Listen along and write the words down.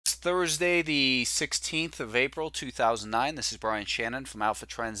Thursday, the 16th of April, 2009. This is Brian Shannon from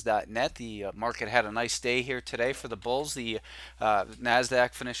AlphaTrends.net. The market had a nice day here today for the bulls. The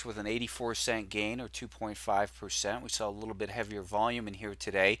NASDAQ finished with an 84-cent gain, or 2.5%. We saw a little bit heavier volume in here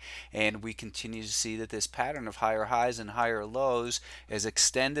today, and we continue to see that this pattern of higher highs and higher lows, as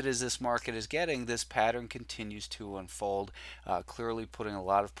extended as this market is getting, this pattern continues to unfold, clearly putting a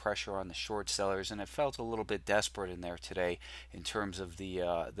lot of pressure on the short sellers, and it felt a little bit desperate in there today in terms of the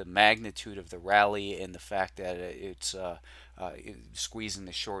magnitude of the rally and the fact that it's squeezing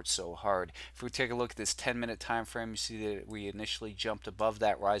the shorts so hard. If we take a look at this 10-minute time frame, you see that we initially jumped above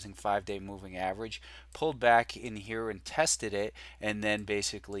that rising 5-day moving average, pulled back in here and tested it, and then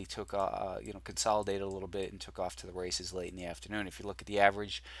basically took consolidated a little bit and took off to the races late in the afternoon. If you look at the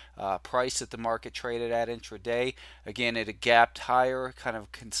average price that the market traded at intraday, again it gapped higher, kind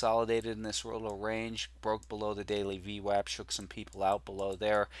of consolidated in this little range, broke below the daily VWAP, shook some people out below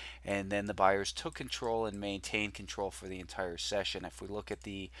there, and then the buyers took control and maintained control for the entire session. If we look at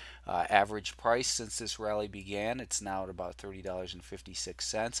the average price since this rally began, it's now at about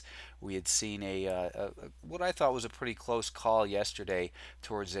 $30.56. We had seen what I thought was a pretty close call yesterday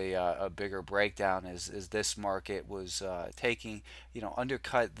towards a bigger breakdown as this market was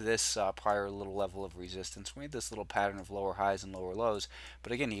undercut this prior little level of resistance. We had this little pattern of lower highs and lower lows,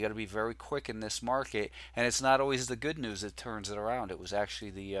 but again, you got to be very quick in this market, and it's not always the good news that turns it around. It was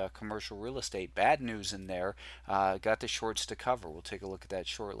actually the commercial real estate bad news in there, got the shorts to cover. We'll take a look at that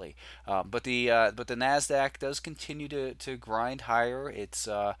shortly. But the Nasdaq does continue to grind higher. It's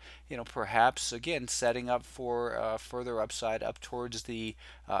perhaps again setting up for further upside up towards the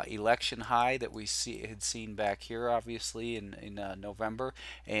election high that we had seen back here, obviously in November,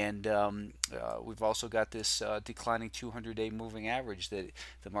 and we've also got this declining 200-day moving average that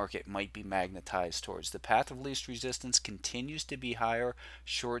the market might be magnetized towards. The path of least resistance continues to be higher.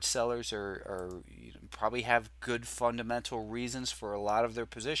 Short sellers are probably have good fundamental reasons for a lot of their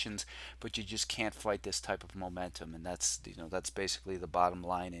positions, but you just can't fight this type of momentum, and that's basically the bottom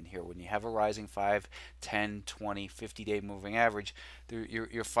line in here. When you have a rising 5, 10, 20, 50-day moving average,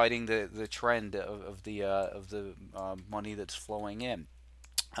 you're fighting the trend of the money that's flowing in.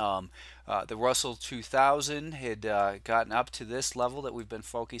 The Russell 2000 had gotten up to this level that we've been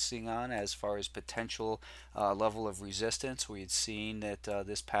focusing on as far as potential level of resistance. We had seen that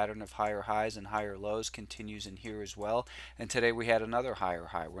this pattern of higher highs and higher lows continues in here as well. And today we had another higher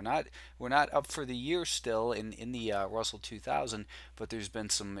high. We're not up for the year still in the Russell 2000, but there's been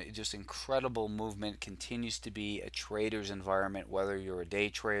some just incredible movement. Continues to be a trader's environment, whether you're a day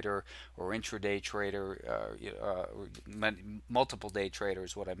trader or intraday trader, or multiple day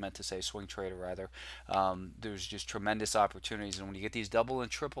traders. What I meant to say, swing trader rather. There's just tremendous opportunities, and when you get these double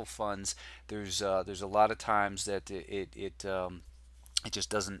and triple funds, there's a lot of times that it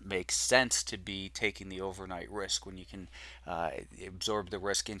just doesn't make sense to be taking the overnight risk when you can absorb the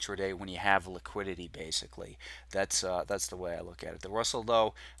risk intraday when you have liquidity. Basically, that's the way I look at it. The Russell,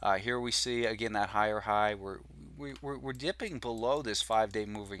 though, here we see again that higher high. We're dipping below this 5-day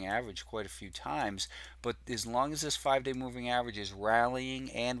moving average quite a few times, but as long as this 5-day moving average is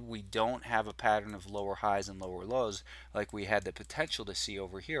rallying and we don't have a pattern of lower highs and lower lows like we had the potential to see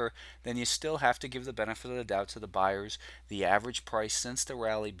over here, then you still have to give the benefit of the doubt to the buyers. The average price since the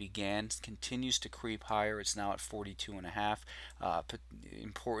rally began continues to creep higher. It's now at 42.5.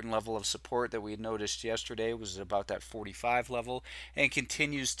 Important level of support that we had noticed yesterday was about that 45 level, and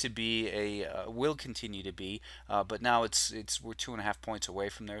continues to be will continue to be. But now we're 2.5 points away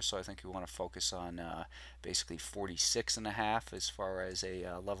from there, so I think we want to focus on basically 46.5 as far as a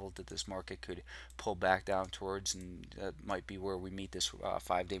level that this market could pull back down towards, and that might be where we meet this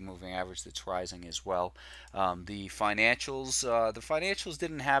 5-day moving average that's rising as well. The financials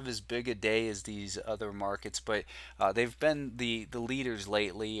didn't have as big a day as these other markets, but they've been the leaders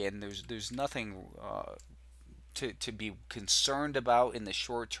lately, and there's nothing to be concerned about in the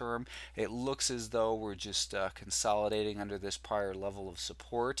short term. It looks as though we're just consolidating under this prior level of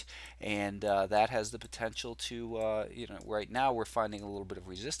support, and that has the potential to, right now we're finding a little bit of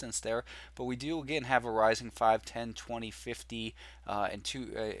resistance there, but we do again have a rising 5, 10, 20, 50, and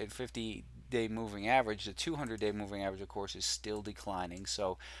 50-day moving average. The 200-day moving average, of course, is still declining,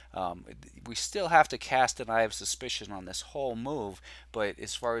 so we still have to cast an eye of suspicion on this whole move. But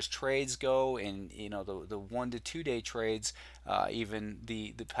as far as trades go, and the 1 to 2 day trades, Even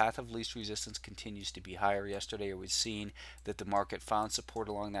the path of least resistance continues to be higher. Yesterday, we've seen that the market found support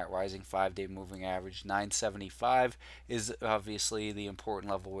along that rising 5-day moving average. 975 is obviously the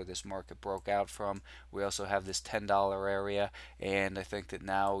important level where this market broke out from. We also have this $10 area, and I think that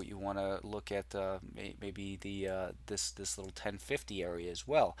now you want to look at maybe this little 1050 area as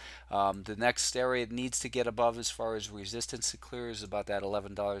well. The next area it needs to get above as far as resistance to clear is about that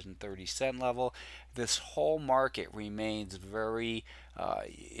 $11.30 level. This whole market remains very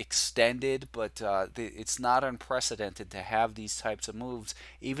extended, but it's not unprecedented to have these types of moves,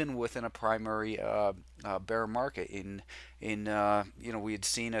 even within a primary bear market. We had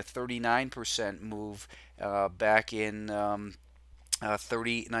seen a 39% move back in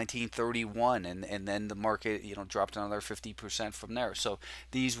 1931, and then the market dropped another 50% from there. So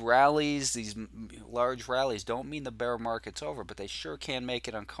these rallies, these large rallies, don't mean the bear market's over, but they sure can make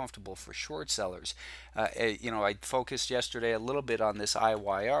it uncomfortable for short sellers. I focused yesterday a little bit on this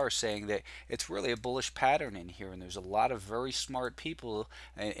IYR, saying that it's really a bullish pattern in here, and there's a lot of very smart people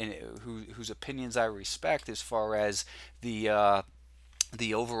whose opinions I respect as far as the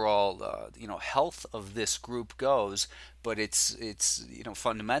overall health of this group goes. But it's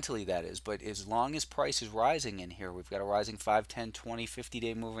fundamentally that is. But as long as price is rising in here, we've got a rising 5, 10, 20,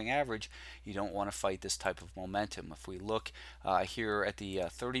 50-day moving average. You don't want to fight this type of momentum. If we look here at the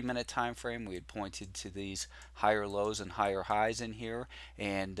 30-minute time frame, we had pointed to these higher lows and higher highs in here,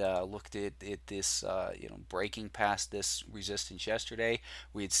 and looked at this breaking past this resistance yesterday.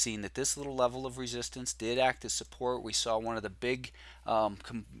 We had seen that this little level of resistance did act as support. We saw one of the big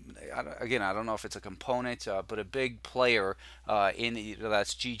again, I don't know if it's a component, but a big player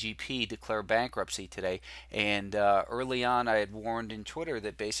that's GGP declare bankruptcy today. And early on, I had warned in Twitter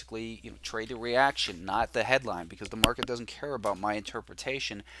that basically trade the reaction, not the headline, because the market doesn't care about my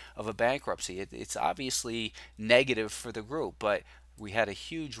interpretation of a bankruptcy. It's obviously negative for the group, but we had a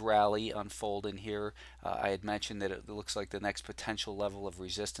huge rally unfold in here. I had mentioned that it looks like the next potential level of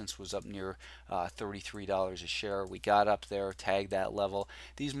resistance was up near $33 a share. We got up there, tagged that level.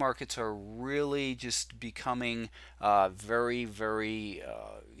 These markets are really just becoming very, very,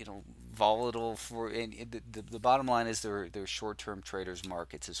 volatile. And the bottom line is they're short-term traders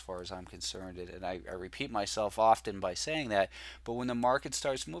markets as far as I'm concerned. And I repeat myself often by saying that, but when the market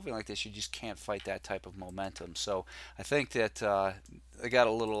starts moving like this, you just can't fight that type of momentum. So I think that they got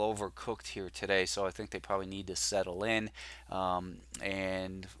a little overcooked here today, so I think they probably need to settle in.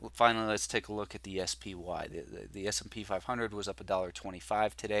 And finally, let's take a look at the SPY. The S&P 500 was up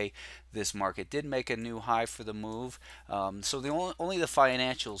 $1.25 today. This market did make a new high for the move. So only the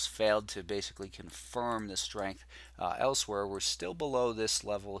financials failed to basically confirm the strength. Elsewhere, we're still below this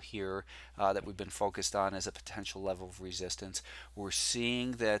level here that we've been focused on as a potential level of resistance. We're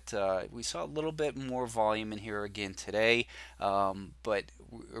seeing that we saw a little bit more volume in here again today, but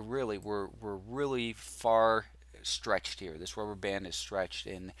really we're really far stretched here. This rubber band is stretched,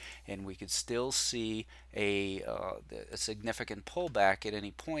 and we could still see a significant pullback at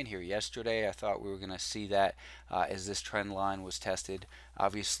any point here. Yesterday, I thought we were going to see that as this trend line was tested.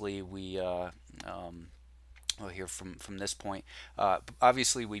 Obviously, here from this point,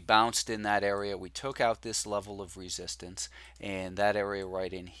 obviously we bounced in that area. We took out this level of resistance, and that area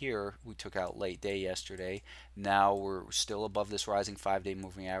right in here we took out late day yesterday. Now we're still above this rising 5-day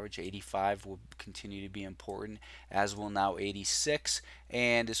moving average. 85 will continue to be important, as will now 86.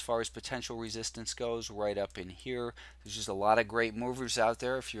 And as far as potential resistance goes, right up in here, there's just a lot of great movers out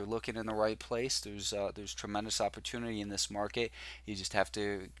there. If you're looking in the right place, there's tremendous opportunity in this market. You just have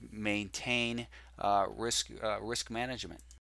to maintain risk management.